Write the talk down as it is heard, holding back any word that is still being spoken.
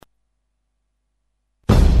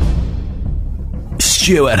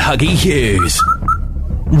Stuart Huggy Hughes,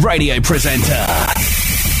 radio presenter,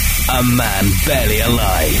 a man barely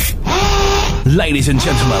alive. Ladies and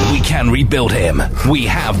gentlemen, we can rebuild him. We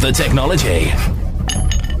have the technology.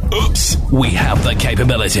 Oops. We have the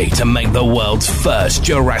capability to make the world's first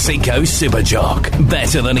Jurassic Ghost Superjock.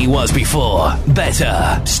 Better than he was before.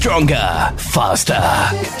 Better, stronger, faster.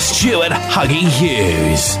 Stuart Huggy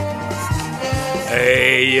Hughes.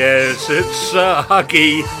 Hey, yes, it's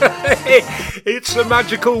Huggy. It's the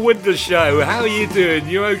Magical Winter Show. How are you doing?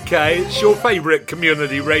 You okay? It's your favourite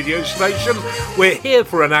community radio station. We're here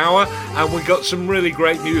for an hour and we got some really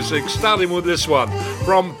great music, starting with this one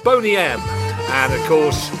from Boney M. And, of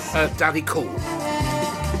course, Daddy Cool.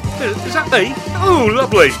 Is that me? Oh,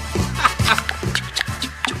 lovely.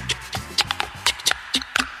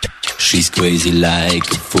 She's crazy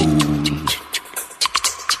like a fool.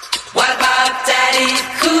 What about Daddy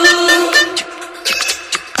Cool?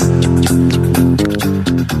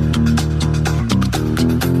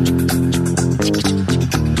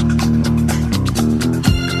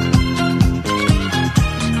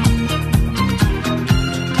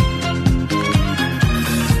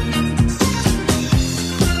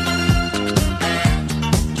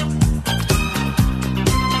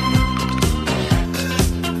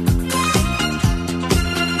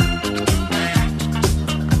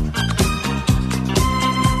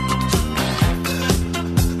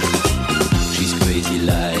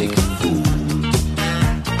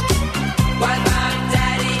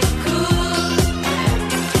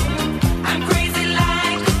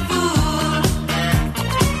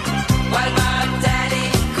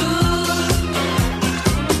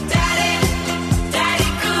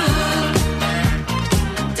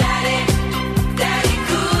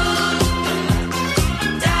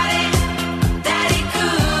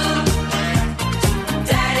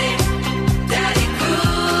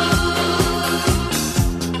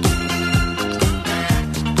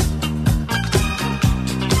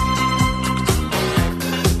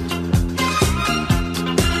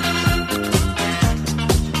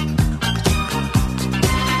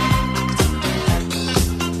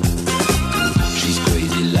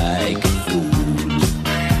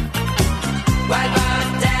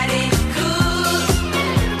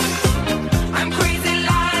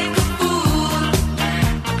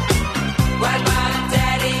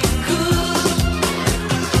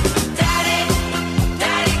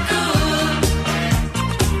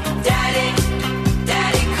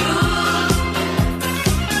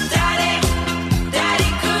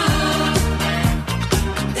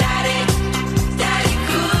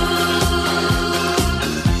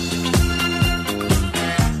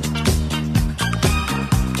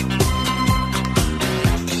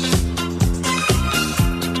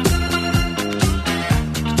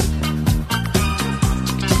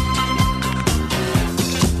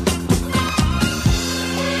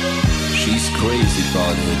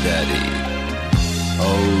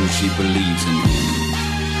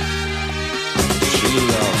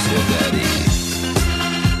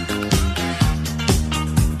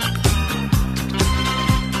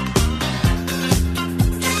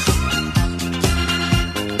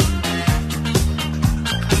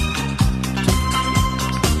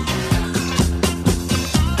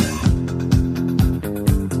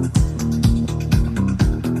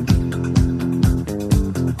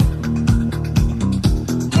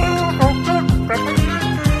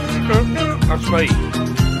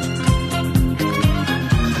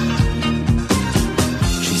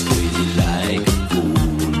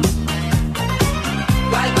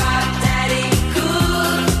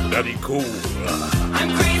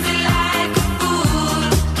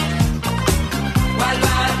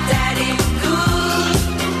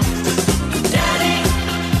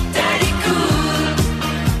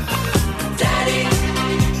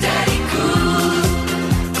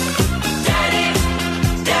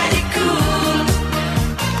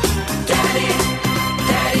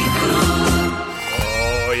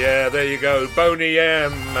 Boney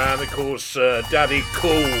M and of course Daddy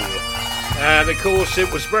Cool, and of course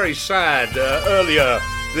it was very sad earlier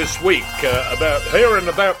this week about hearing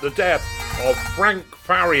about the death of Frank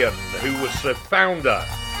Farian, who was the founder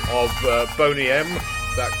of Boney M,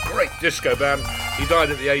 that great disco band. He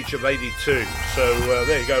died at the age of 82, so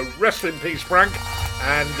there you go, rest in peace Frank,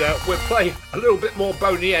 and we'll play a little bit more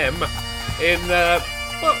Boney M in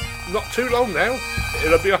well, not too long now.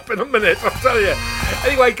 It'll be up in a minute, I'll tell you.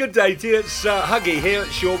 Anyway, good day to you. It's Huggy here.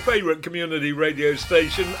 It's your favourite community radio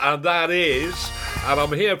station, and that is... And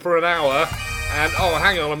I'm here for an hour, and oh,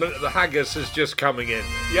 hang on a minute, the Huggys is just coming in.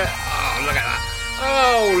 Yeah, oh, look at that.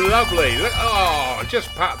 Oh, lovely. Look, oh, just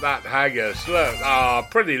pat that haggis. Look, oh,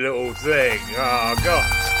 pretty little thing. Oh, God.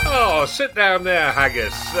 Oh, sit down there,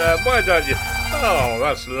 haggis. Why don't you? Oh,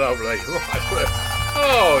 that's lovely.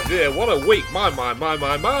 Oh, dear, what a week. My.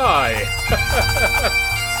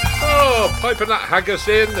 Oh, piping that haggis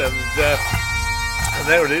in, and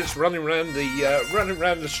there it is, running around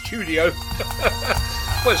the studio.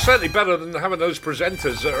 Well, it's certainly better than having those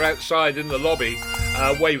presenters that are outside in the lobby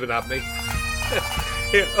waving at me.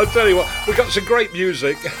 Yeah, I'll tell you what, we've got some great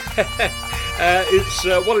music. It's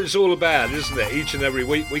what it's all about, isn't it? Each and every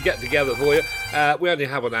week we get together for you. We only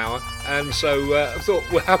have an hour, and so I thought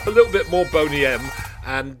we'll have a little bit more Boney M,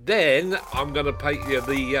 and then I'm going to play you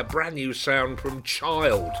the brand new sound from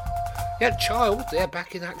Child. Yeah, Child, they're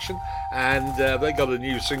back in action, and they got a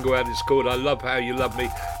new single out. It's called I Love How You Love Me.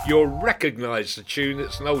 You'll recognise the tune.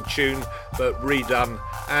 It's an old tune, but redone,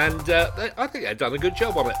 and I think they've done a good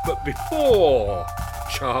job on it. But before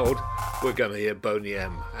Child, we're going to hear Boney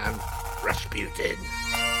M and Rasputin.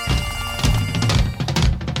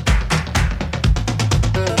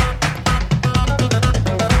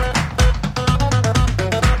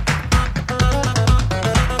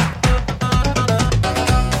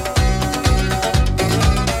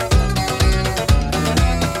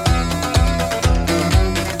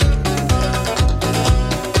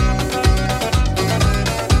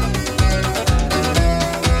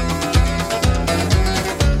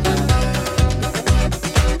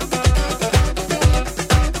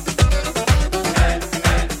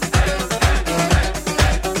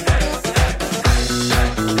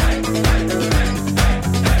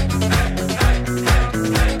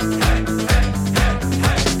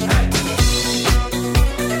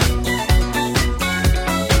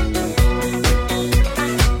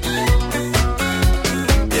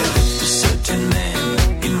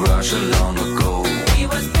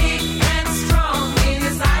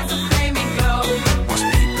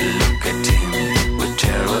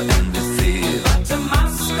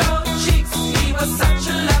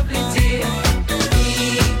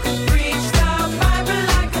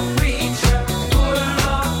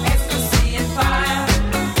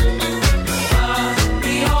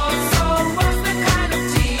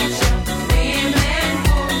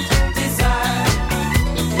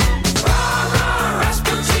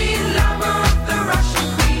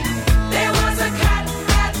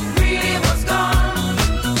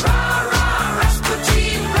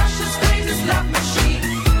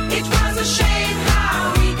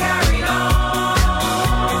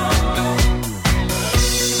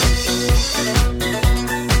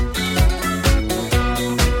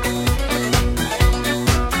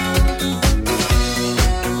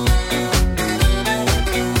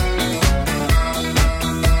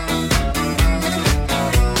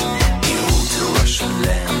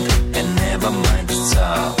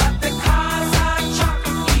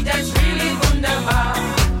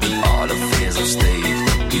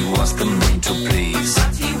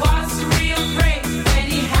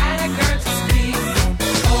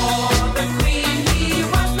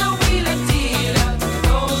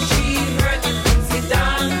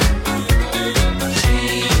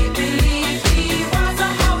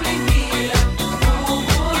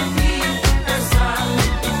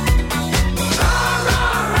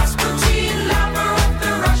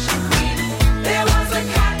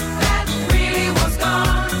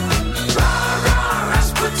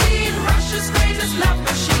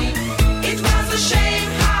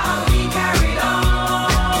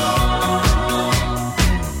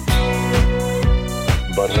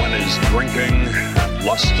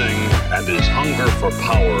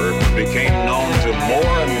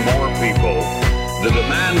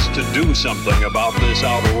 Something about this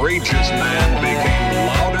outrageous man became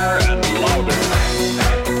louder and louder.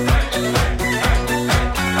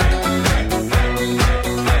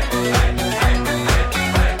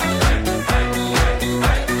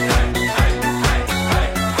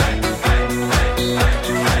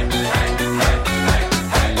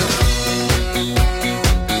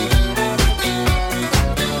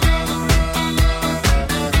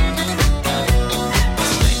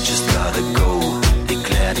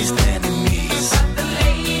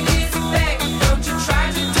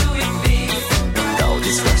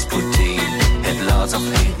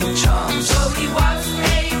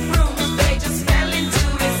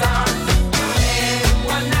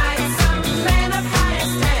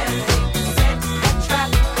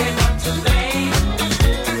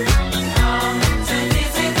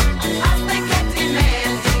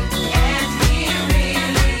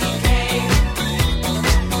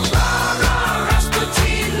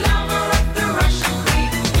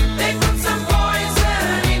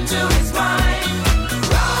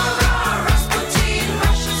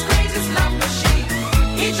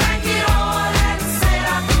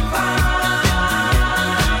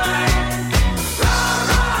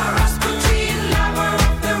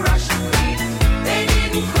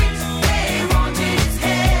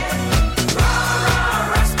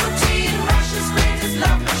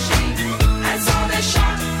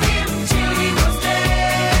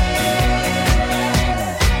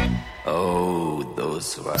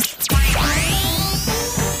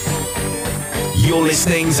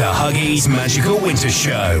 listening to Huggy's Magical Winter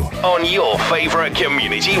Show on your favourite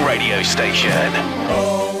community radio station.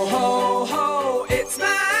 Ho, ho, ho, it's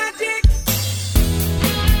magic.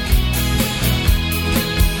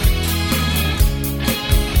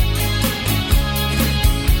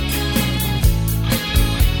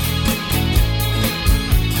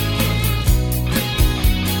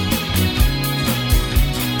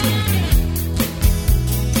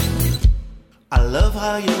 I love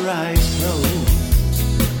how your eyes close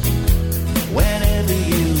whenever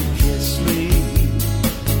you kiss me,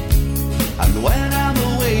 and when I'm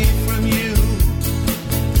away from you,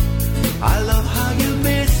 I love how you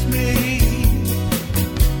miss me.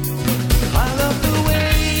 I love the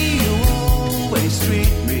way you always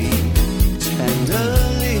treat me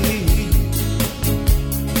tenderly,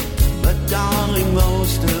 but darling,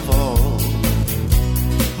 most of all,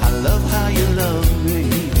 I love how you love me.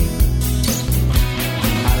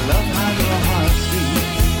 Your heart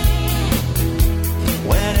beats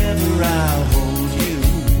whenever I hold you.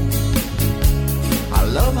 I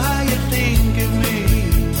love how you think of me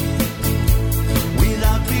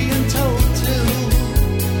without being told to.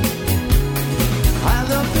 I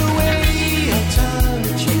love the way your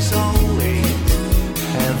touch is always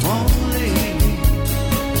heavenly,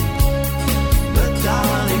 but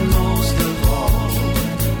darling, most of all,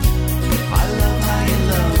 I love how you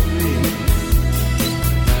love me.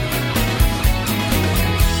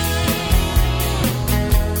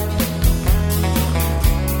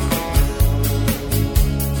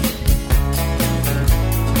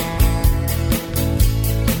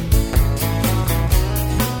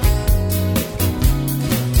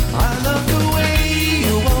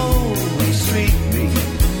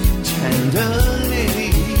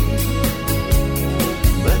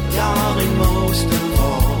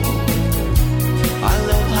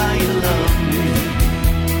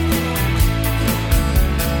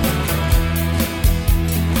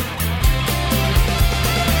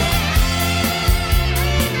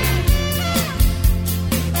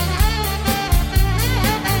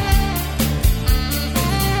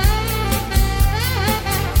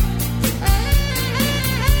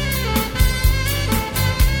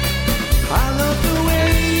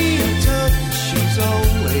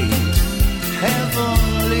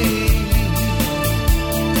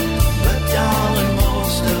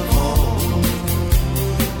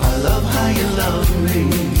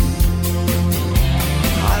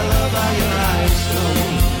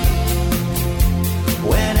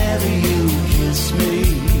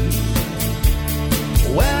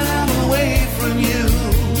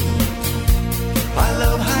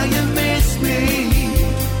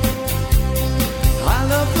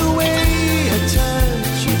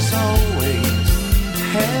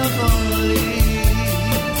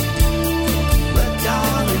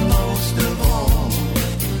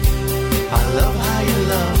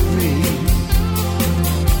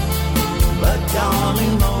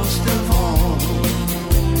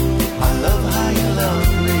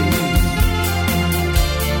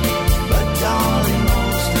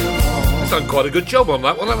 Quite a good job on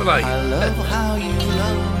that one, haven't they? I love how you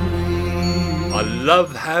love me. I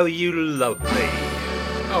love how you love me.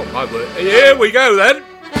 Oh my word. Here we go then.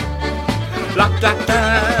 La, da,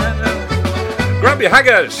 da. Grab your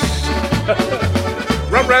haggers.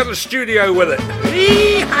 Run round the studio with it.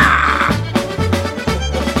 Yee-haw!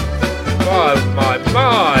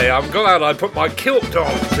 My. I'm glad I put my kilt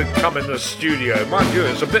on to come in the studio. Mind you,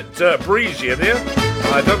 it's a bit breezy in here.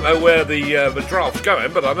 I don't know where the draft's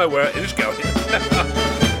going, but I know where it is going.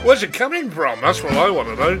 Where's it coming from? That's what I want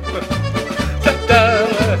to know. Da-da.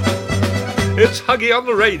 It's Huggy on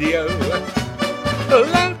the radio.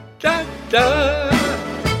 La, da, da.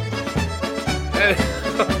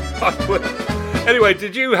 Anyway,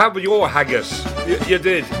 did you have your haggis? You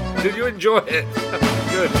did. Did you enjoy it?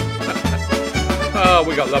 Good. Oh,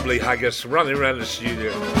 we got lovely haggis running around the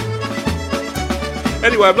studio.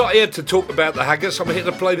 Anyway, I'm not here to talk about the haggis. I'm here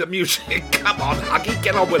to play the music. Come on, Huggy,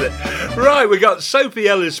 get on with it. Right, we got Sophie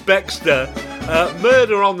Ellis-Bextor,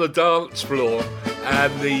 Murder on the Dance Floor,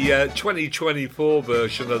 and the 2024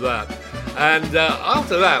 version of that. And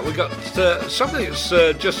after that, we got something that's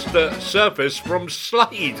just surfaced from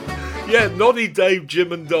Slade. Yeah, Noddy, Dave,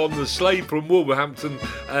 Jim and Don, the Slade from Wolverhampton,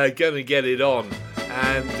 gonna get it on.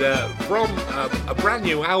 And from a brand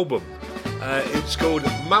new album, it's called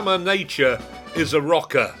Mama Nature is a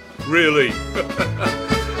Rocker, really.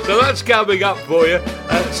 So that's coming up for you.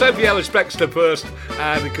 Sophie Ellis-Bextor first,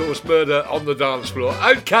 and of course Murder on the Dance Floor.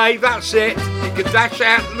 Okay, that's it. You can dash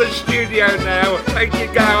out to the studio now. Thank you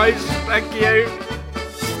guys, thank you.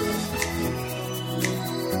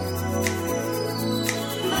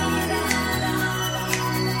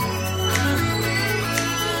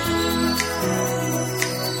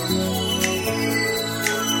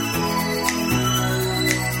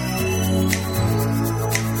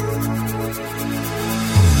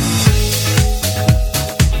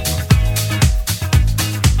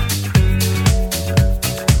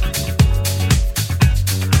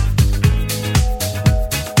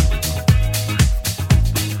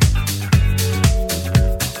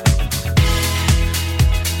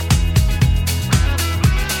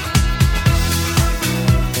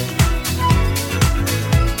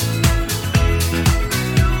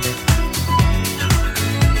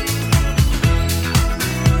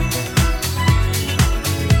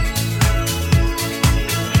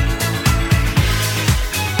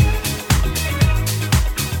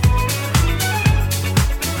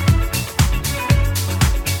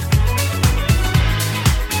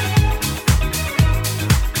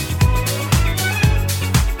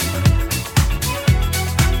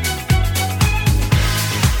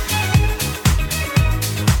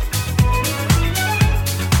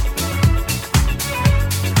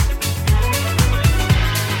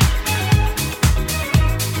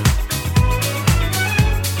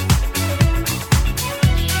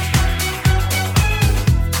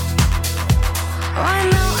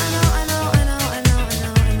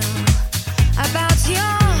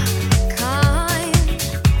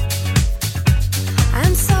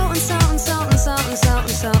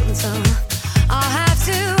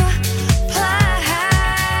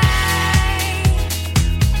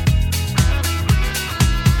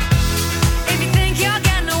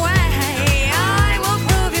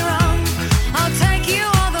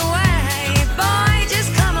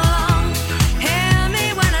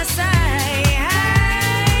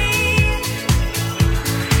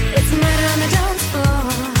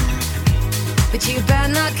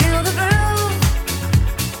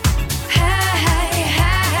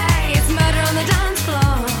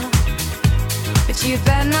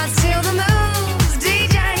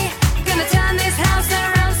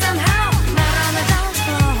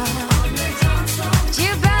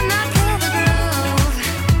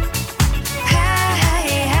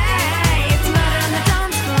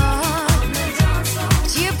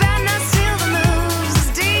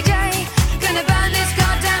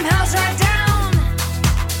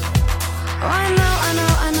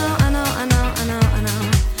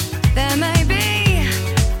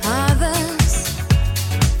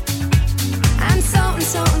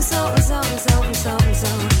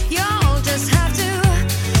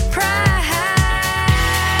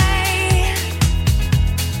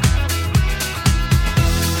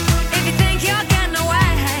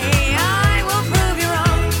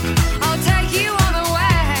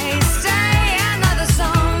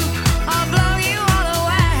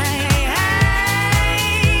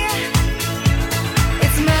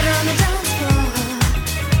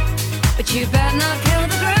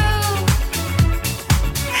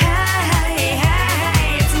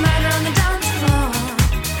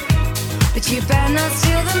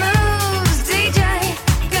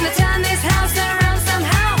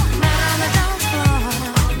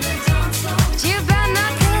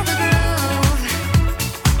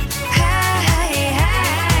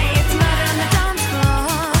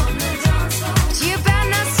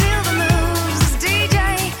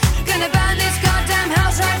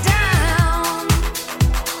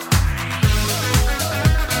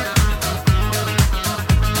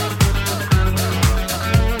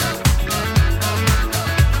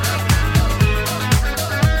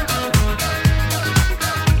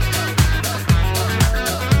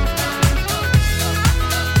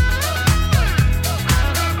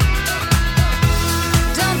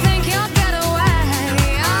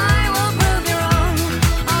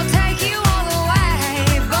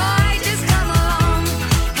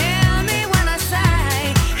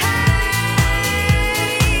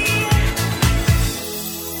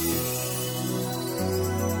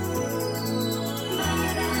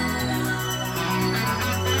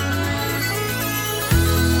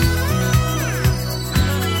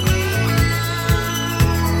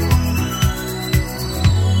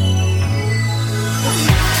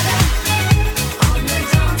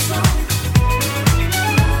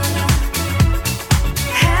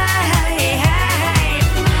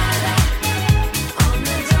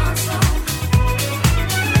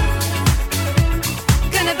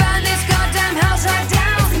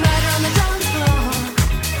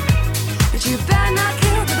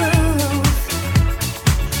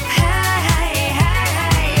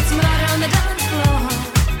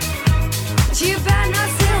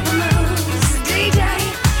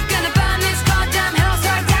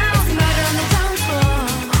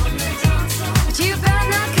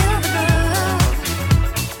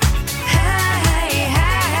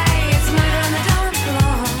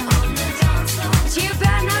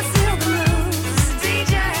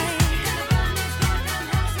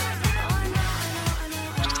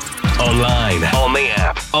 Online, on the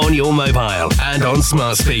app, on your mobile, and on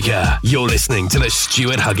smart speaker. You're listening to the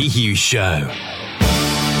Stuart Huggy Hughes Show.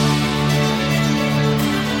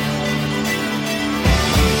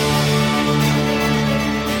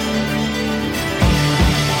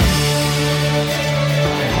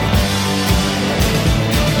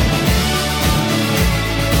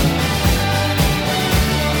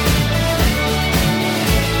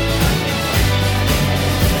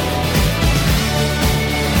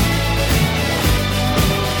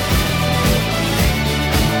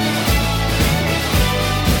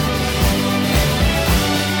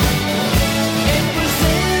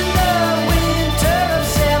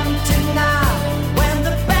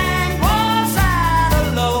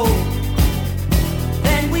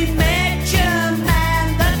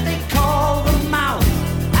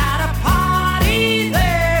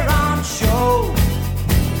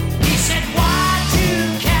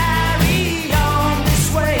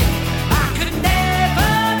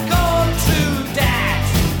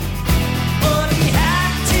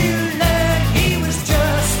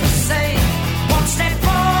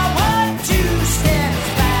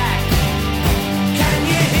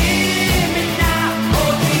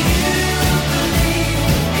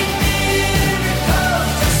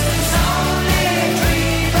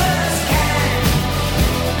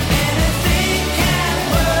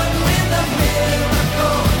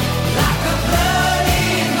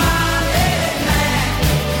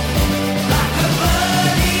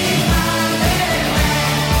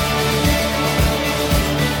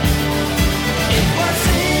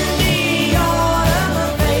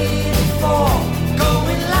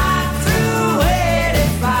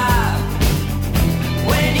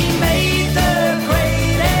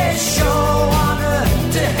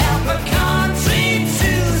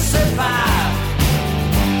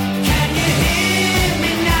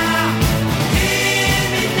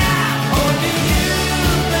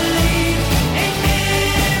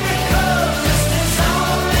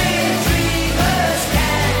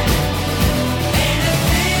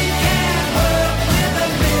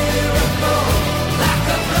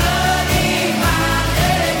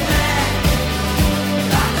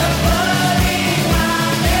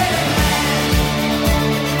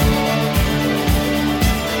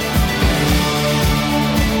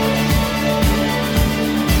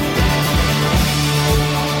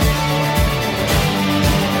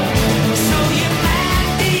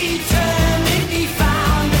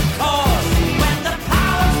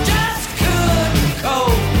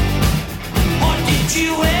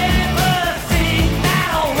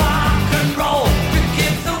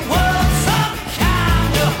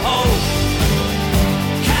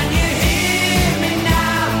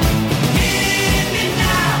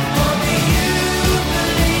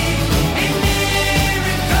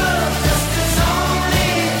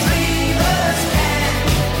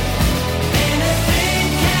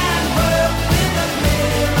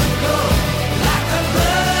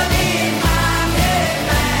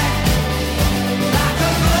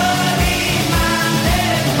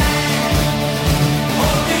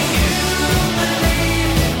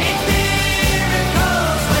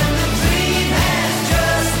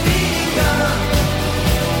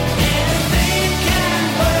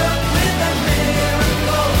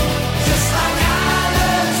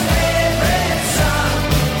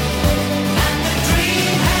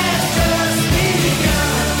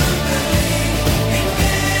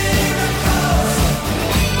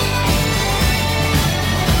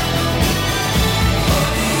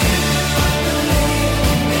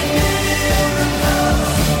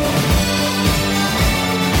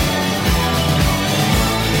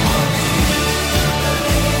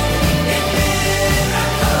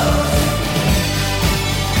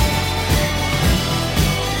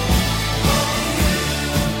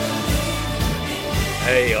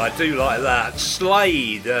 Hey, I do like that.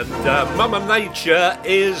 Slade and Mama Nature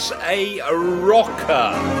is a rocker.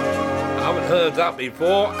 I haven't heard that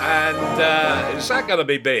before, and is that going to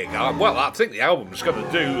be big? Well, I think the album's going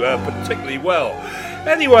to do particularly well.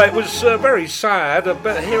 Anyway, it was very sad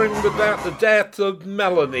about hearing about the death of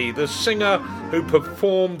Melanie, the singer who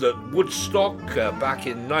performed at Woodstock back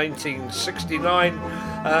in 1969.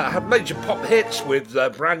 Had major pop hits with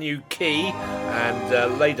Brand New Key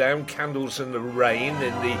and Lay Down Candles in the Rain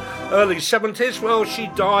in the early 70s. Well, she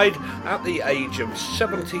died at the age of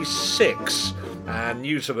 76. And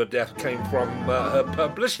news of her death came from her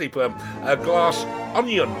publicity firm, Glass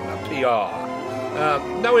Onion PR.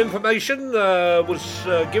 No information was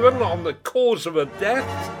given on the cause of her death,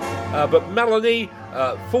 but Melanie,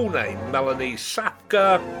 full name Melanie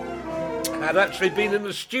Safka, had actually been in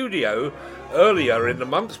the studio earlier in the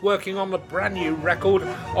month working on a brand new record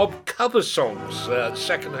of cover songs,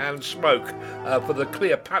 Secondhand Smoke, for the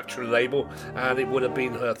Cleopatra label, and it would have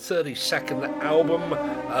been her 32nd album,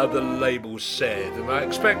 the label said. And I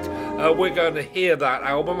expect we're going to hear that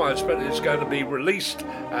album. I expect it's going to be released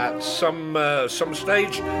at some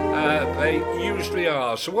stage. They usually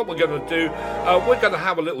are. So what we're going to do, we're going to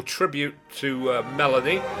have a little tribute to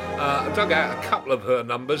Melanie. I dug out a couple of her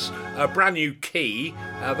numbers. Brand New Key,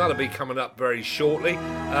 that'll be coming up very shortly.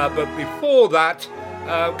 But before that,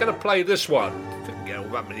 I'm going to play this one. Didn't get all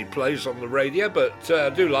that many plays on the radio, but I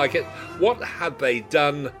do like it. What Have They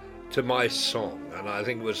Done to My Song? And I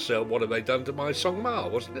think it was What Have They Done to My Song, Ma,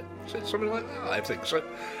 wasn't it? Was it something like that? I think so.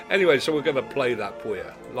 Anyway, so we're going to play that for you,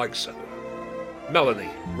 like so. Melanie,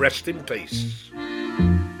 rest in peace.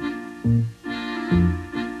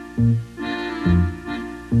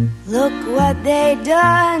 Look what they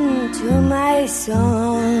done to my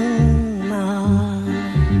song, Ma.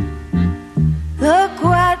 Look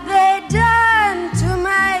what they done to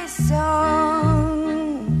my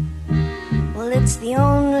song. Well, it's the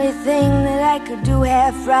only thing that I could do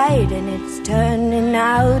half right, and it's turning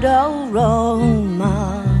out all wrong,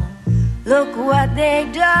 Ma. Look what they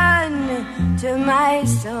done to my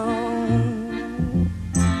song.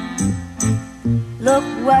 Look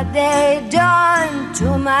what they done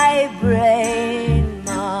to my brain,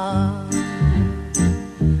 Ma.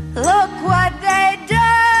 Look what they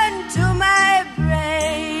done to my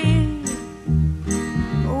brain.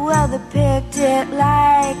 Well, they picked it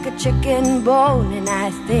like a chicken bone, and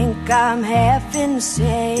I think I'm half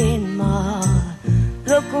insane, Ma.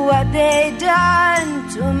 Look what they done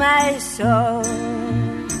to my soul.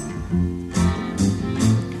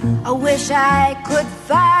 I wish I could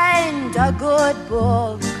find a good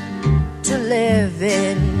book to live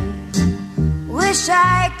in. Wish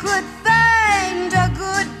I could find a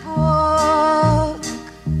good book.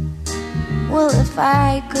 Well, if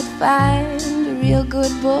I could find a real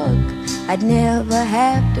good book, I'd never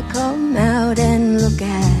have to come out and look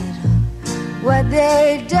at what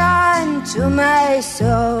they done to my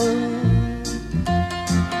soul.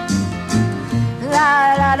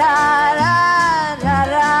 La la la la. La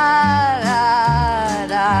la la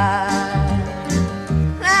la.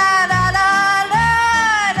 La la la la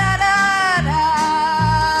la la la.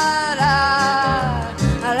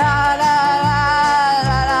 La la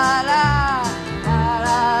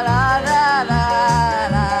la la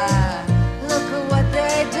la. Look at what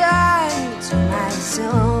they done to my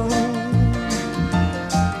soul.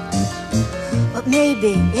 But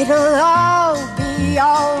maybe it'll all be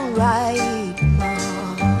alright.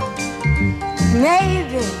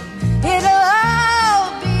 Maybe it'll all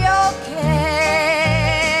be okay.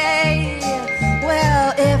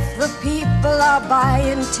 Well, if the people are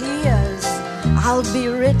buying tears, I'll be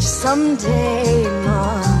rich someday,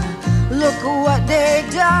 Ma. Look what they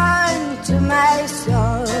done to my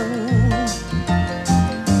soul.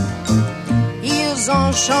 Ils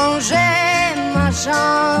ont changé ma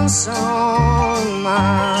chanson,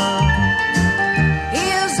 Ma.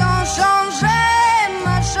 Ils ont changé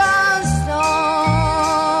ma chanson.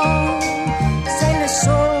 C'est la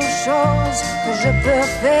seule chose que je peux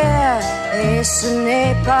faire, et ce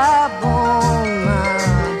n'est pas bon, Ma.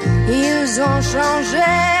 Ils ont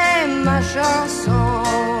changé ma chanson.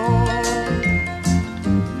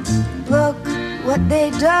 Look what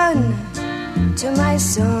they done to my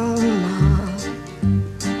song, Ma.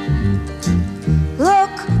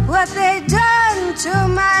 Look what they done to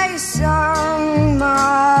my song,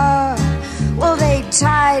 Ma. Well, they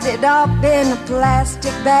tied it up in a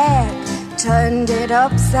plastic bag, turned it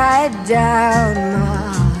upside down,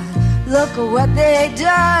 Ma. Look what they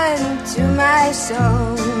done to my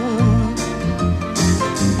song.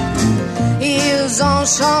 Ils ont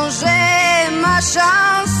changé ma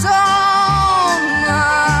chanson,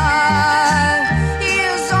 Ma. Ils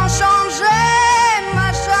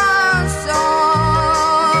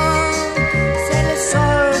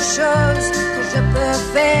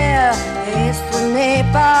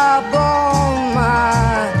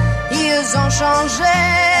ils ont changé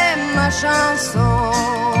ma chanson.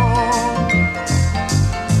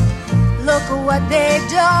 Look at what they've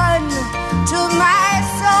done to my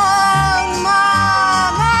song,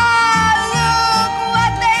 Mama. Look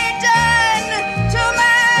what they've done to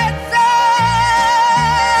my song.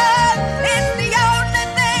 It's the only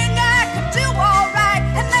thing I could do all right,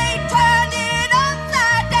 and they turned it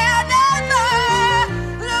upside down.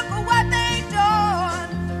 Look at what they've done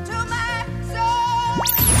to my song.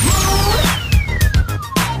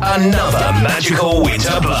 Another magical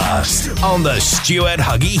winter blast on the Stuart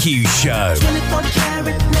Huggy Hughes Show. 24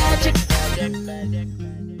 karat magic.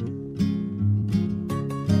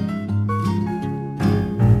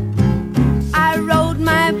 I rode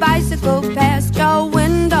my bicycle past your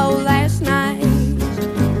window last night.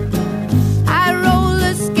 I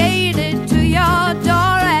roller skated to your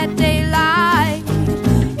door at daylight.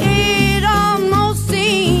 It almost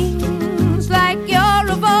seems like you're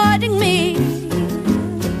avoiding me.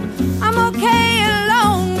 I'm okay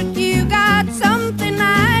alone, but you got something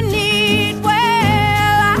I need. Well,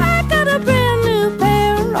 I got a brand new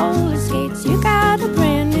pair of roller skates. You got a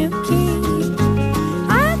brand new key.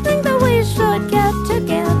 I think that we should get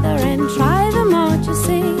together and try them out, you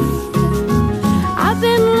see. I've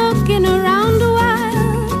been looking around a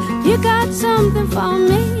while. You got something for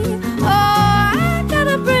me. Oh, I got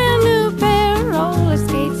a brand new pair of roller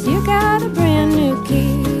skates. You got a brand new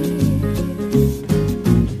key.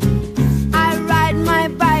 I ride my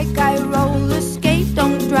bike, I roller skate,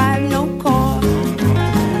 don't drive no car.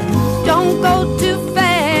 Don't go too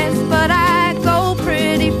fast, but I go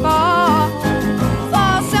pretty far.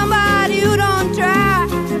 For somebody who don't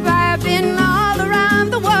drive, I've been all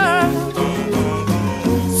around the world.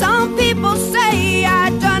 Some people say I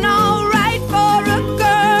done all right for a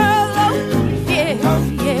girl. Oh, yeah,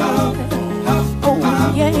 yeah. Oh,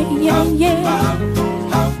 yeah, yeah, yeah.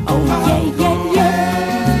 Oh, yeah, yeah,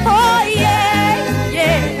 yeah. Oh, yeah,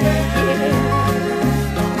 yeah, yeah.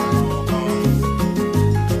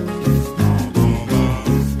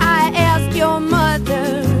 I asked your mother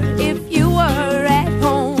if you were at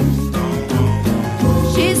home.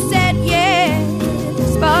 She said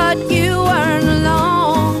yes, but you weren't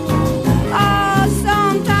alone. Oh,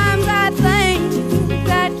 sometimes I think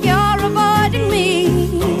that you're avoiding me.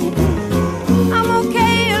 I'm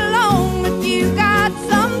okay alone, but you got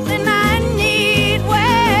something I need. Well,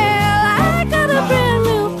 I got a brand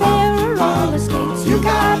new pair of roller skates. You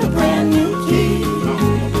got a brand new key.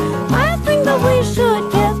 I think that we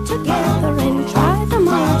should get together and try them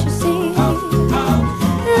out, you see. La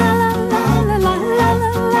la la la la la la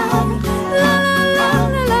la la la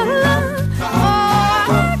la la la. Oh,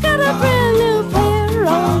 I got a brand new pair of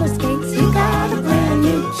roller skates. You got a brand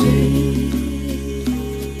new key.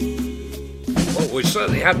 Well, we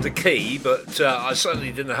certainly had the key, but I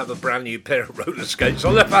certainly didn't have a brand new pair of roller skates.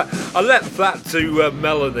 I left that to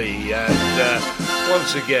Melanie, and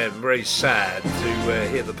once again, very sad to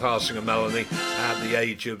hear the passing of Melanie at the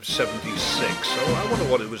age of 76. So I wonder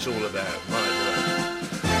what it was all about. My word.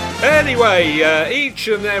 Anyway, each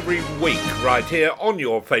and every week, right here on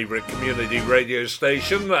your favourite community radio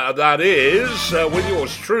station, that is, with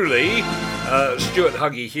yours truly, Stuart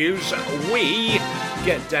Huggy Hughes, we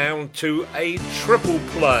get down to a triple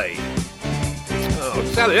play. I'll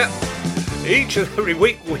tell you, each and every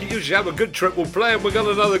week we usually have a good triple play, and we've got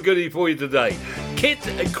another goodie for you today. Kid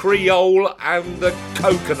Creole and the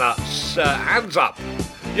Coconuts. Hands up.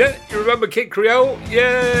 Yeah, you remember Kid Creole?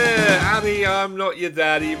 Yeah, Annie, I'm not your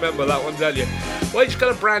daddy. You remember that one, don't you? Well, he's got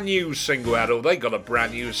a brand new single out, or they got a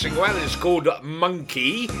brand new single out. It's called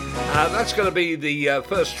Monkey. That's going to be the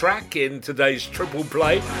first track in today's triple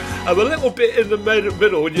play. A little bit in the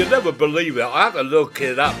middle, and you never believe it. I had to look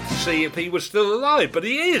it up to see if he was still alive, but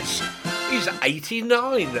he is. He's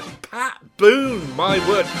 89. Pat Boone, my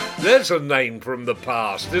word. There's a name from the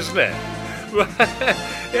past, isn't it?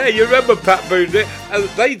 Yeah, you remember Pat Boone?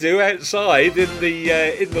 They do outside in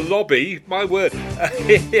the lobby. My word.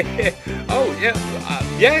 Oh yeah,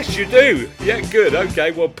 yes you do. Yeah, good.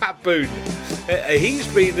 Okay, well Pat Boone, he's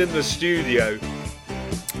been in the studio.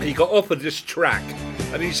 He got offered this track,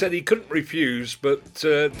 and he said he couldn't refuse, but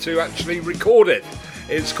to actually record it.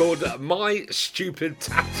 It's called My Stupid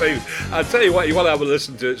Tattoo. I'll tell you what, you want to have a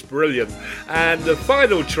listen to it. It's brilliant. And the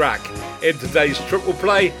final track in today's triple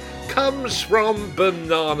play comes from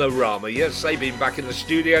Bananarama. Yes, they've been back in the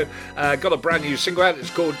studio. Got a brand new single out. It's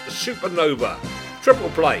called Supernova. Triple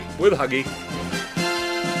play with Huggy.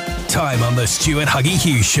 Time on the Stuart Huggy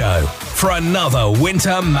Hughes Show for another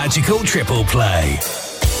winter magical triple play.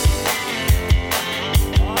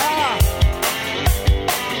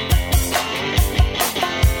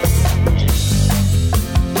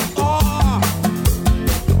 Oh,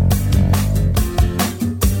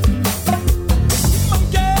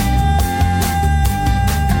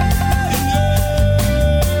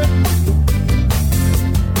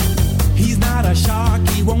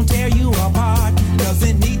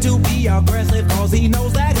 cause he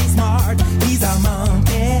knows that he's smart. He's a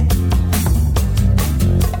monkey,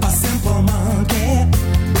 a simple monkey.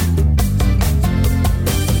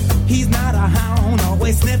 He's not a hound,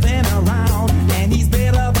 always sniffing around. And he's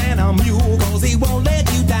better than a mule, cause he won't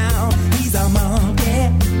let you down. He's a monkey,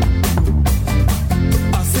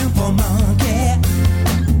 a simple monkey.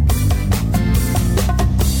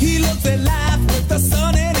 He looks at life with the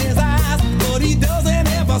sun in his eyes, but he doesn't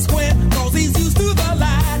ever squint, cause he's used to the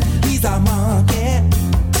light. He's a monkey,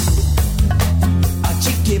 a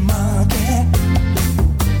cheeky monkey.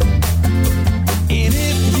 And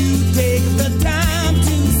if you take the time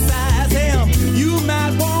to size him, you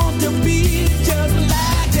might want to be just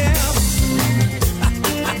like him.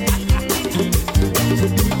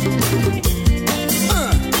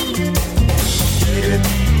 Get it.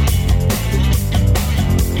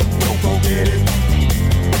 Don't go get it.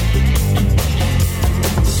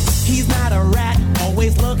 He's not a rat,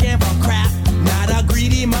 always looking for crap. Not a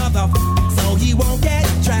greedy motherfucker, so he won't get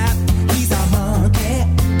trapped. He's a monkey,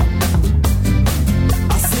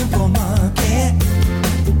 a simple monkey.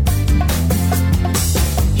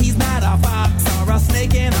 He's not a fox or a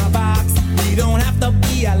snake in a box. You don't have to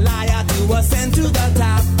be a liar to ascend to the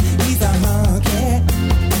top. He's a monkey,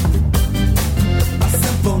 a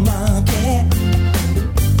simple monkey.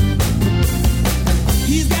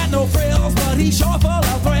 He's got no frills, but he's sure full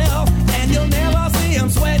of thrills. And you'll never see him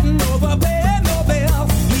sweating over paying no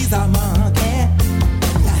bills. He's a monkey,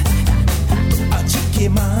 a cheeky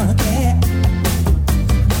monkey.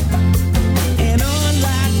 And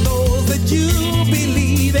unlike those that you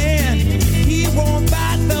believe in, he won't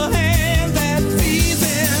bite the hand that feeds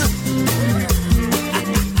him.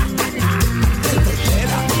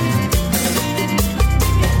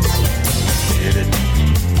 Get it.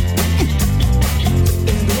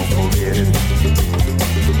 And don't forget it.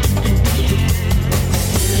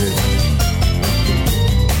 Get it.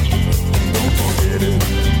 Don't forget it.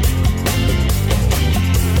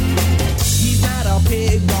 He's not a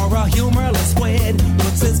pig or a humorless squid.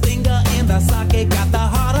 Puts his finger in the socket, got the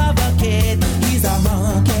heart of a kid. He's a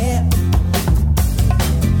monkey,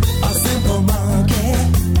 a simple monkey.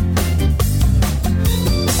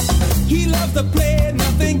 He loves to play,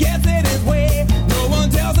 nothing gets in his way. No one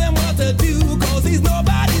tells him what to do, cause he's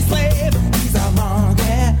nobody's slave. He's a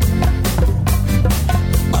monkey,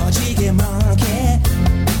 a cheeky monkey.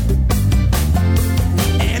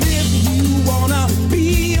 And if you wanna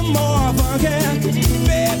be more funky,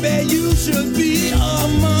 baby, you should be a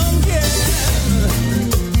monkey.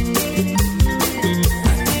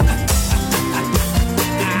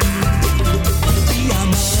 Be a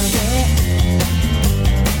monkey,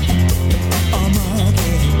 a monkey.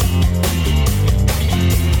 Be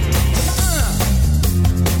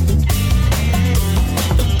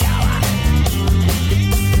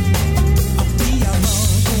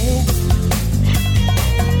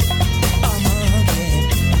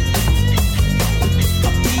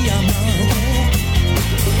a monkey, a monkey. Be a monkey,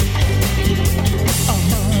 a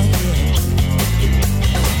monkey.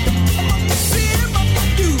 See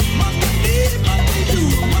monkey do, monkey be, monkey do,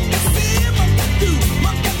 monkey see, monkey do,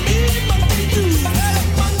 monkey be, monkey do. Let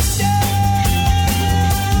a monkey,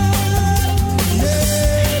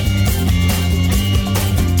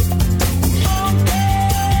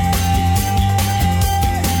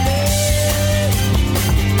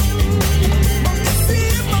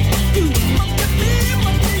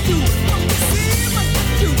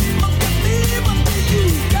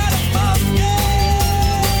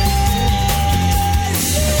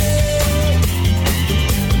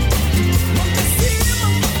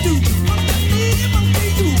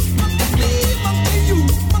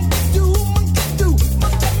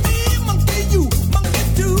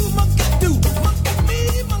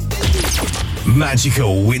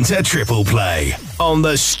 Magical Winter Triple Play on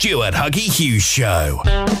the Stuart Huggy Hughes Show.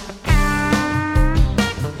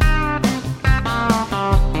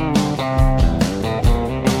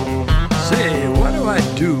 Say, what do I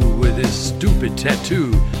do with this stupid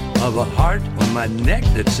tattoo of a heart on my neck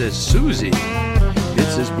that says Susie?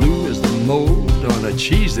 It's as blue as the mold on a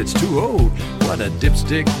cheese that's too old. What a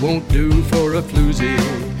dipstick won't do for a floozy.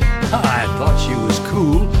 I thought she was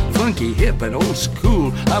cool, funky, hip, and old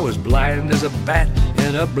school. I was blind as a bat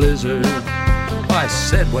in a blizzard. I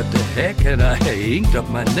said, what the heck, and I inked up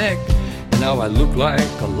my neck. And now I look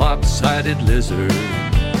like a lopsided lizard.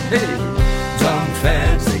 Hey, some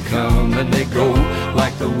fads, they come and they go,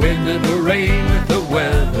 like the wind and the rain with the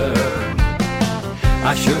weather.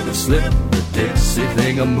 I should have slipped the Dixie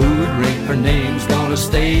thing, a mood ring. Her name's gonna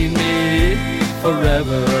stain me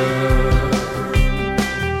forever.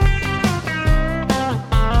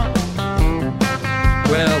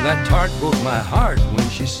 Well, that tart broke my heart when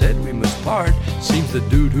she said we must part. Seems the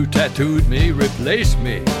dude who tattooed me replaced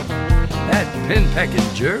me. That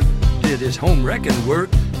pen-packing jerk did his home wrecking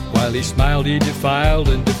work. While he smiled, he defiled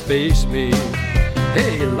and defaced me.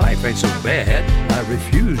 Hey, life ain't so bad, I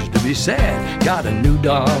refuse to be sad. Got a new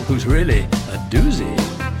dog who's really a doozy.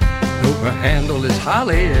 Hope her handle is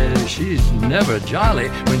Holly, she's never jolly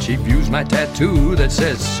when she views my tattoo that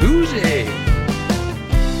says Susie.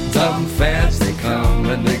 Some fads, they come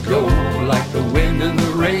and they go, like the wind and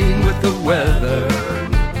the rain with the weather.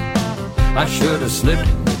 I should have slipped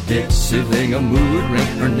the Dixie thing a mood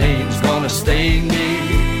ring. Her name's gonna stain me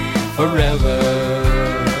forever.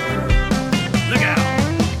 Look out!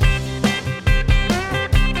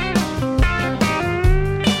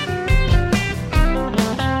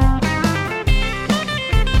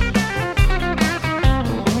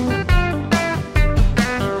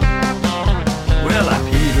 Well, I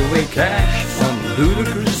peed away cash on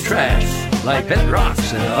ludicrous trash, like pet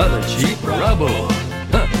rocks and other cheap rubble.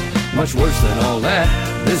 Much worse than all that,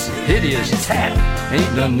 this hideous tat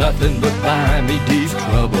ain't done nothing but buy me deep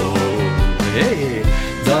trouble. Hey,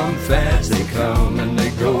 dumb fads, they come and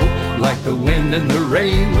they go, like the wind and the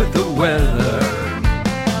rain with the weather.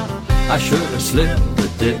 I should have slipped the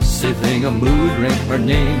Dixie thing a mood ring. Her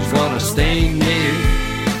name's gonna stain me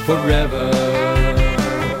forever.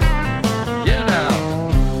 Yeah,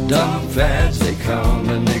 now, dumb fads, they come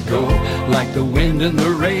and they go, like the wind and the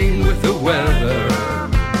rain with the weather.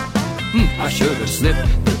 I should have slipped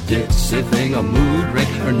the Dixie thing a mood ring.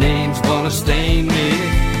 Her name's gonna stain me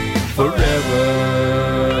forever.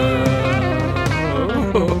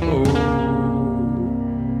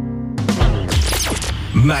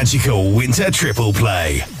 Magical Winter Triple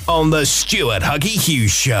Play on the Stuart Huggy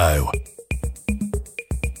Hughes Show.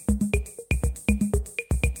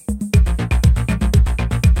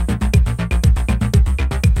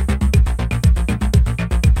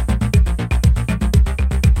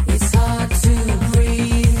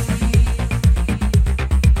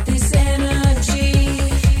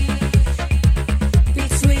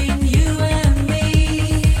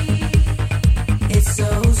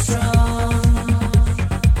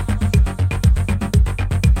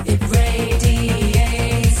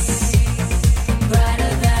 Radiates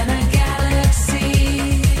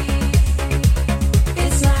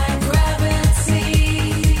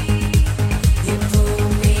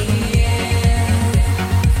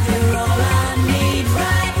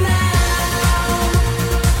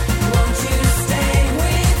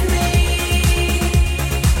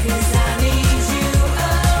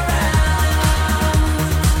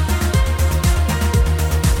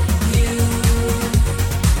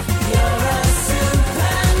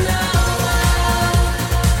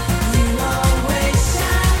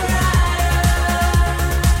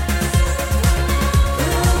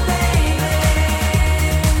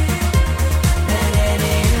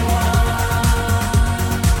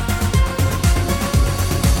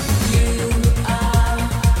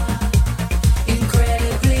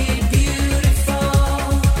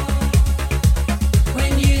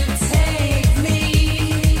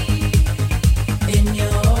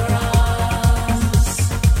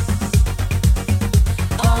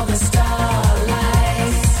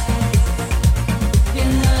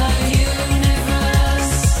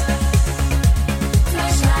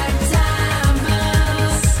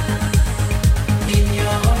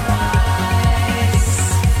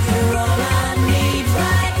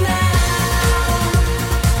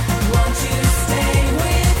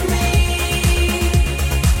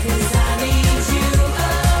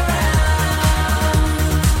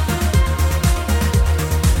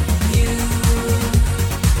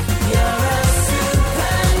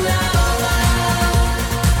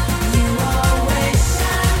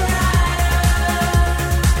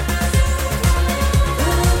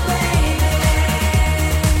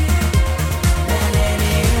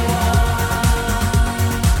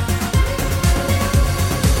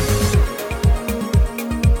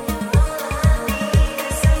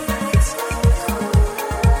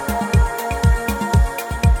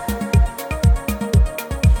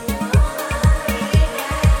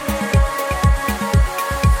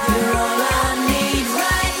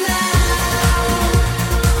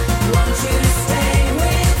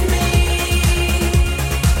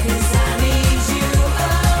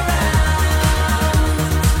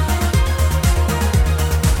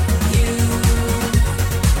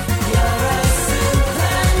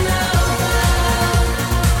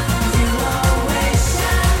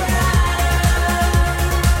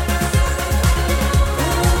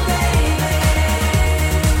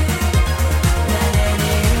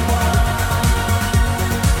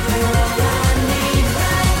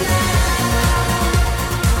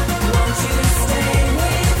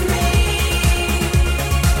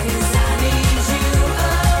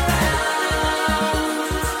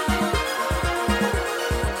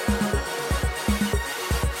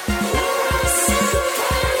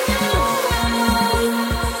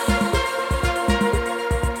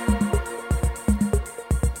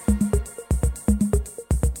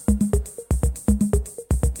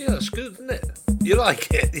like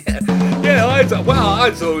it. Yeah. I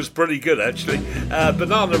thought it was pretty good actually.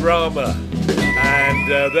 Bananarama,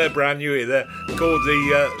 and they're brand new. They're called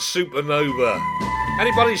the Supernova.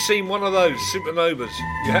 Anybody seen one of those Supernovas?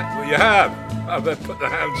 You have. I better put the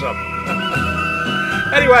hands up.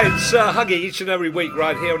 Anyway, it's Huggy each and every week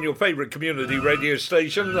right here on your favourite community radio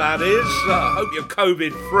station, that is. Hope you're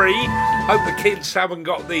COVID-free. Hope the kids haven't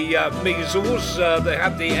got the measles. They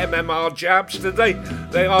had the MMR jabs, did they?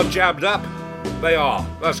 They are jabbed up? They are.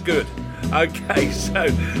 That's good. Okay, so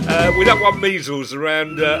we don't want measles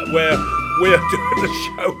around where we're doing the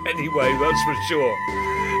show anyway, that's for sure.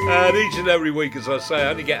 And each and every week, as I say, I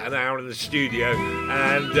only get an hour in the studio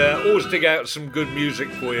and always dig out some good music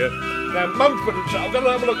for you. Now, Mumford and Sons, I'm going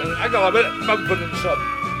to have a look at it. Hang on a minute.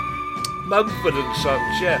 Mumford and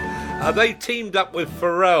Sons, yeah. They teamed up with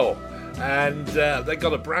Pharrell and they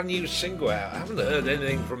got a brand new single out. I haven't heard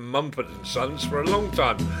anything from Mumford and Sons for a long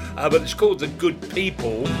time, but it's called The Good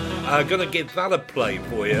People. I'm going to give that a play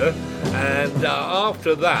for you. And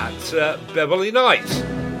after that, Beverly Knight.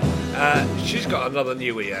 She's got another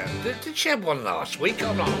newie out. Did she have one last week?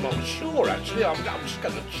 I'm not sure, actually. I'm just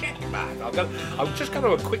going to check that. I'm just going to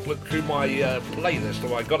have a quick look through my playlist,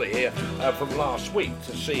 or I got it here from last week,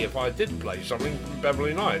 to see if I did play something from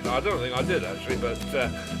Beverly Knight. I don't think I did, actually, but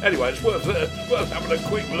anyway, it's worth having a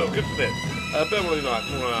quick look, isn't it? Beverly Knight.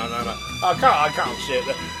 No. I can't see it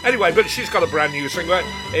there. Anyway, but she's got a brand new single.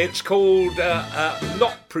 It's called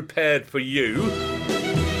Not Prepared for You.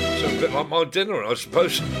 A bit like my dinner, I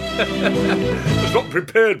suppose. It's not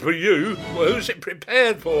prepared for you. Well, who's it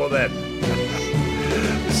prepared for then?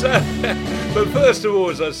 But first of all,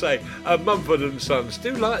 as I say, Mumford and Sons,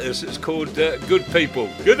 do like this. It's called Good People.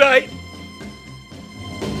 Good day.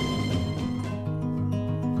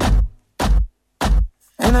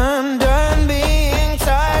 And I'm done being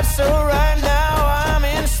tired, so right now I'm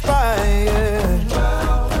inspired.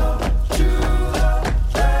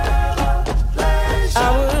 I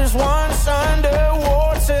was once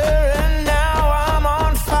underwater and now I'm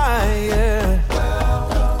on fire.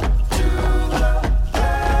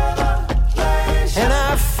 And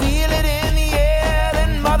I feel it in the air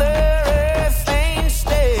that Mother Earth ain't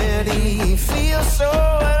steady. Feel so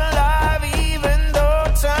alive even though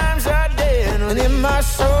times are dead. And in my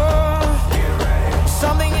soul,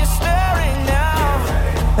 something is stirring now,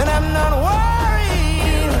 and I'm not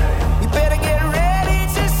worried. You better get ready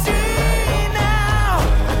to see now.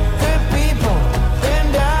 Good people, been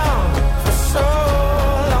down for so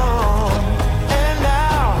long, and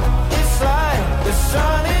now it's like the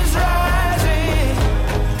sun is rising.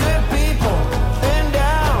 Good people, been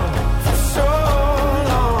down for so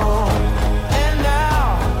long, and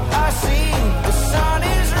now I see the sun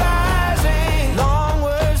is rising. Long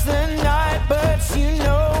was the night, but you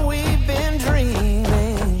know we've been dreaming.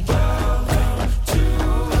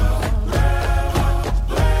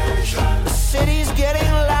 The city's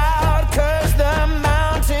getting loud 'cause the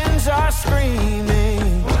mountains are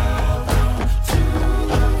screaming.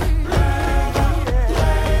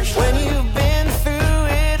 When you've been through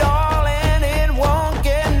it all and it won't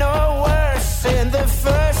get no worse, and the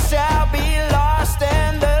first shall be lost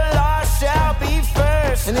and the lost shall be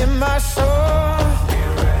first. And in my soul,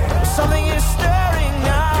 something is stirring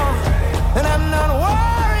now, and I'm not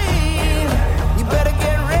worried. You better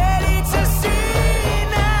get ready to see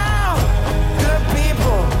now. Good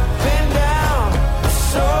people, been down for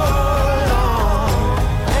so long,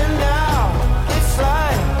 and now it's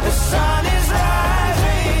like the sun is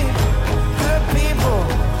rising. Good people,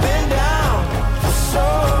 been down for so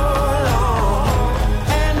long,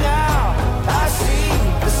 and now I see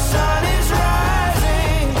the sun is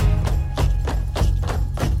rising.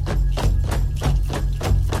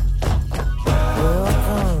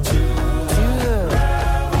 Welcome to the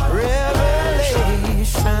revelation.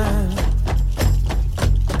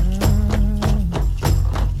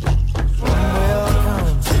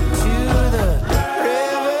 Welcome to the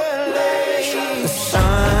revelation. The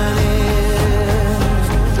sun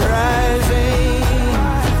is rising.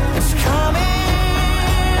 It's coming.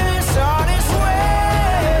 It's on its way.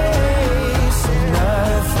 So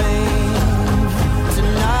nothing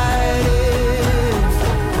tonight is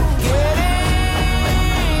getting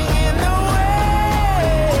in the way.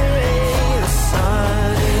 The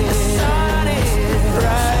sun is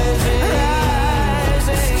rising.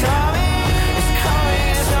 It's coming.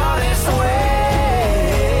 It's on its way.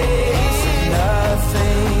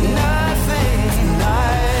 Nothing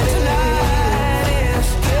tonight is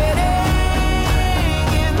getting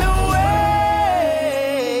in the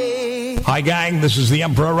way. Hi, gang. This is the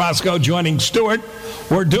Emperor Roscoe joining Stuart.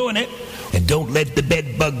 We're doing it. And don't let the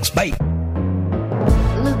bed bugs bite.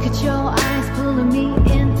 Look at your eyes, pulling me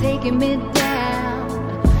in, taking me down.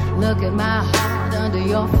 Look at my heart under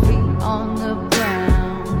your feet on the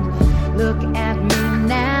ground. Look at me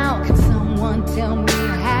now, can someone tell me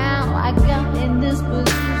how I got in this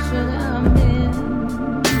position I'm in?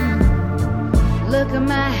 Look at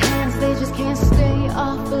my hands, they just can't stay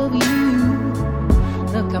off of you.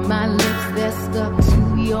 Look at my lips, they're stuck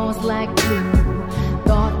to yours like glue.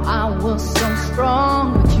 Thought I was so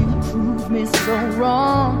strong, but you proved me so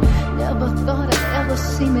wrong. Never thought I'd ever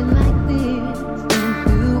see me like this. Been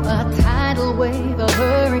through a tidal wave, a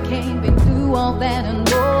hurricane, been through all that and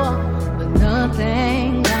more, but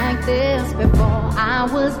nothing like this before. I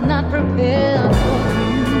was not prepared for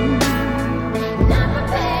you. Not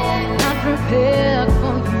prepared. Not prepared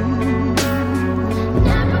for you.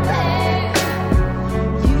 Not prepared.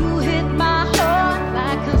 You hit my heart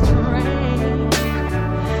like a train.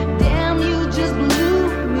 Damn, you just blew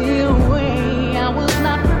me away. I was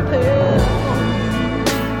not prepared for you.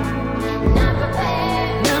 Not prepared.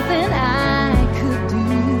 Nothing I could do.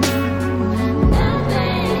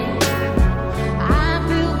 Nothing. I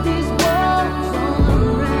built these walls all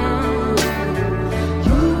around.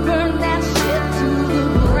 You burned that shit to the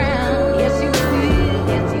ground. Yes, you did.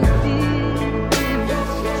 Yes, you did. Yes,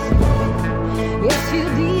 you did. Yes, you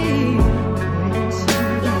did.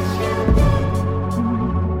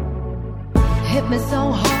 Hit me so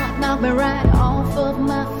hard, knocked me right off of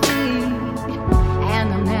my feet. And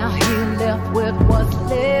I'm now here left with what's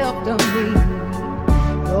left of me.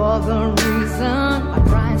 You're the reason my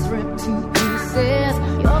pride's ripped to pieces.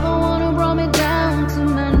 You're the one who brought me down to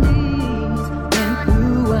my knees. Went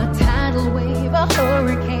through a tidal wave, a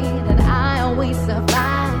hurricane, and I always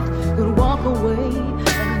survived. Could walk away,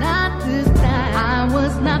 but not this time. I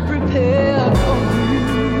was not prepared for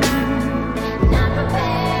you. Not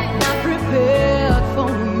prepared. Not prepared for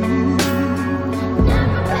you. Not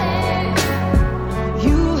prepared.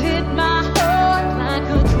 You hit my heart like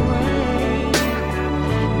a train.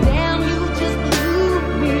 Damn, you just blew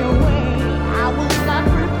me away. I was not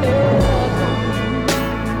prepared for you.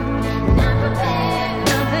 Not prepared.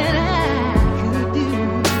 Nothing I could do.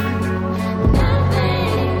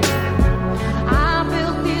 Nothing. I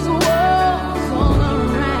built these walls all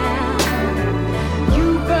around. You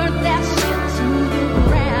burnt that shit to the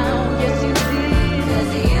ground. Yes, you did.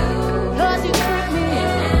 'Cause you tricked me.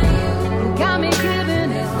 You got me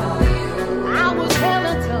giving it. I was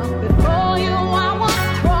hella tough before you. I was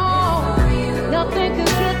strong. Nothing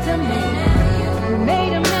could get to me. You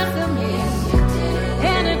made a mess of me.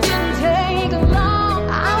 And it didn't take long.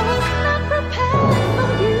 I was not prepared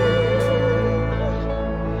for you.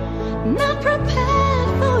 Not prepared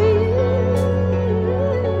for you.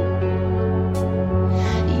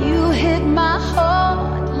 You hit my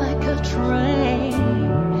heart like a train.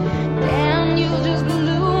 Damn, you just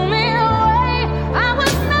blew me away. I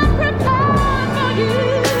was not prepared for you.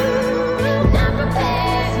 Not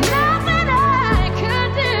prepared. Nothing I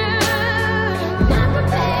could do. Not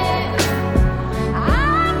prepared. I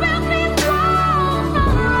built these walls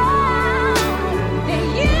all around, and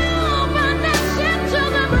you burned that shit to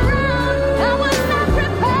the ground. I was not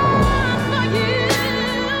prepared for you.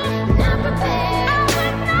 Not prepared. I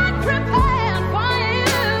was not prepared for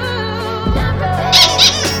you. Not prepared.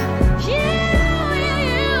 You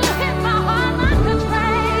hit my heart like a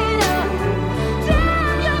train.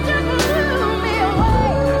 Damn, you just blew me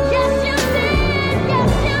away. Yes, you did.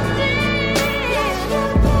 Yes, you did.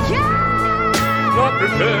 Yeah. Not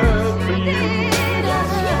prepared for you. Yes,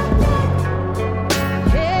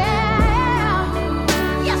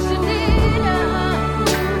 you did.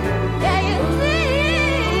 Yeah, you did.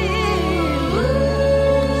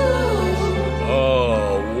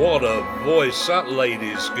 Oh, what a voice that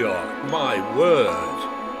lady's got. My word.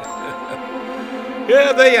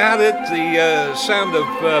 Yeah, there you had it. The sound of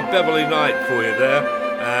Beverly Knight for you there.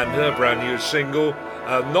 And her brand new single,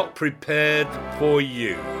 Not Prepared for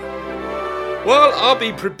You. Well, I'll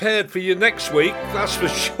be prepared for you next week, that's for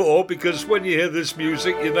sure, because when you hear this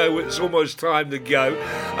music, you know it's almost time to go.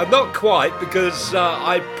 And not quite, because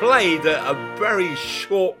I played a very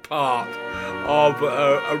short part of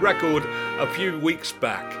a record a few weeks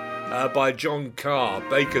back by John Carr,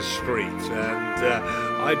 Baker Street.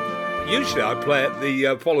 And usually I play it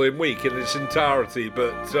the following week in its entirety,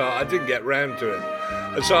 but I didn't get round to it.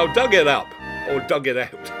 And so I dug it up, or dug it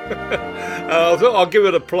out. I thought I'll give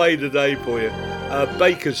it a play today for you.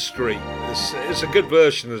 Baker Street. It's a good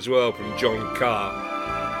version as well from John Carr.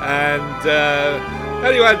 And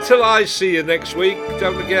anyway, until I see you next week,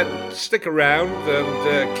 don't forget, stick around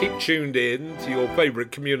and keep tuned in to your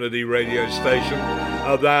favourite community radio station,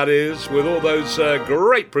 that is, with all those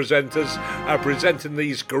great presenters presenting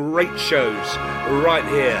these great shows right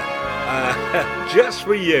here, just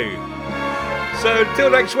for you. So until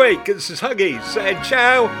next week, this is Huggy saying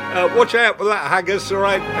ciao. Watch out for that haggis, all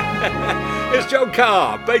right? It's John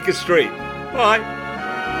Carr, Baker Street. Bye.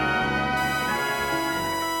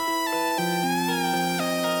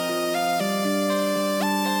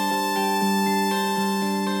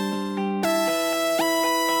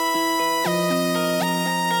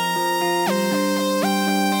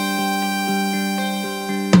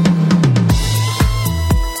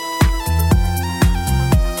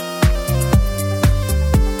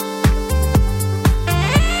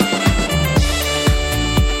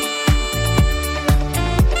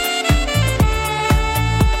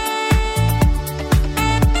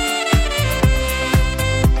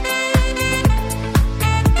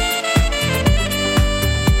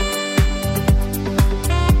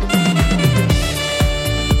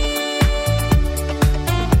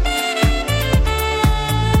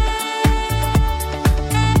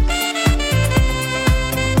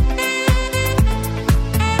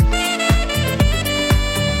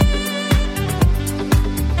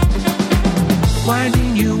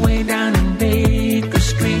 Winding your way down in Baker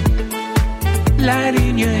Street, light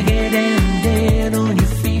in your head and dead on your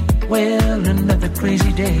feet. Well, another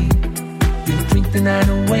crazy day. You drink the night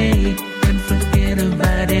away and forget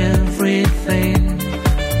about everything.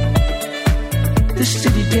 The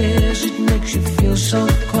city desert makes you feel so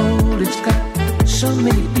cold. It's got so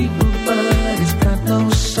many people, but it's got no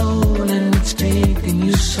soul. And it's taken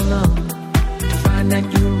you so long to find that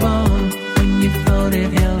you're wrong when you thought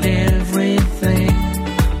it held everything.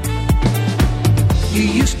 You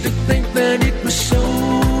used to think that it was so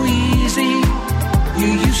easy. You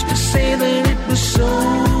used to say that it was so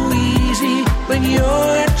easy. But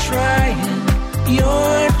you're trying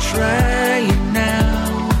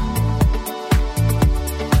now.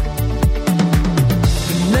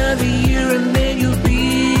 Another year and then you'll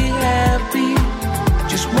be happy.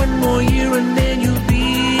 Just one more year and then you'll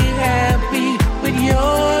be happy. But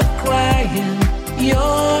you're crying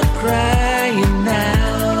now.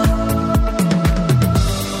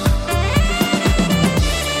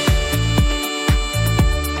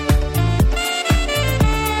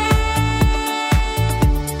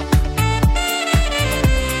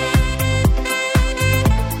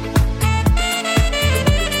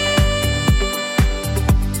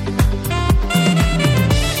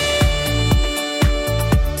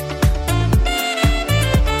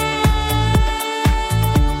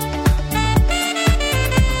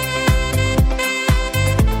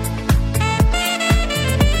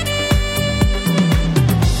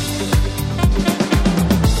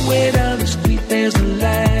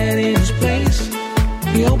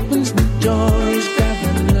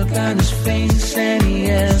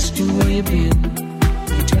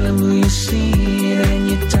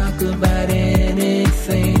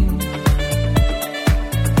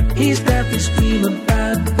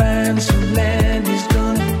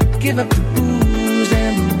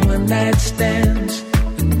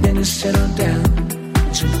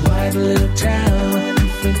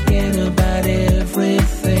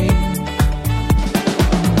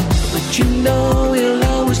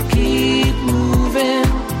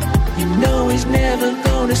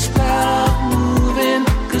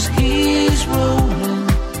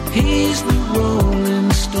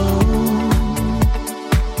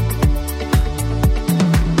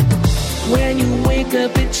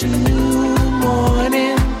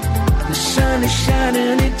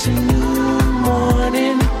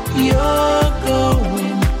 You're